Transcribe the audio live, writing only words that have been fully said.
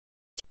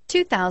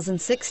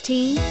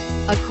2016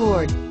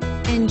 Accord.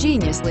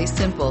 Ingeniously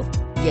simple,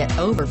 yet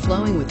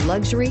overflowing with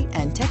luxury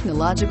and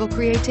technological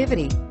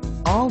creativity.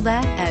 All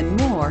that and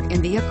more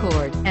in the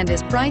Accord, and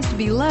is priced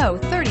below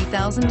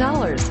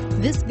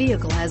 $30,000. This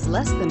vehicle has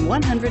less than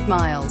 100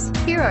 miles.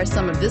 Here are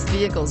some of this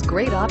vehicle's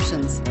great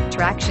options: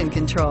 traction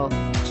control,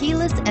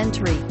 keyless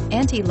entry,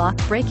 anti-lock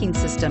braking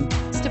system,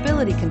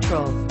 stability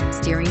control,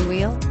 steering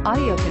wheel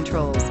audio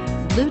controls,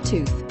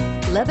 Bluetooth,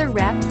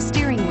 leather-wrapped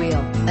steering wheel,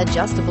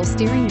 adjustable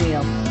steering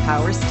wheel,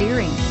 power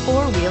steering,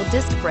 four-wheel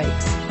disc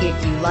brakes.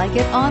 If you like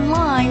it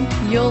online,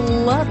 you'll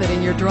love it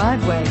in your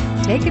driveway.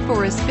 Take it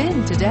for a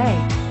spin today.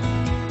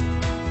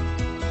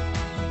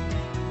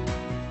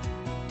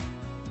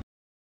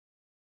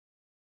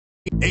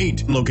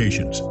 Eight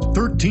locations,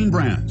 13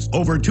 brands,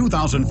 over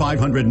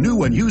 2,500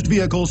 new and used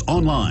vehicles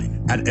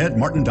online at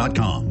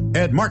edmartin.com.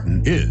 Ed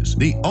Martin is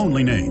the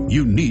only name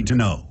you need to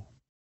know.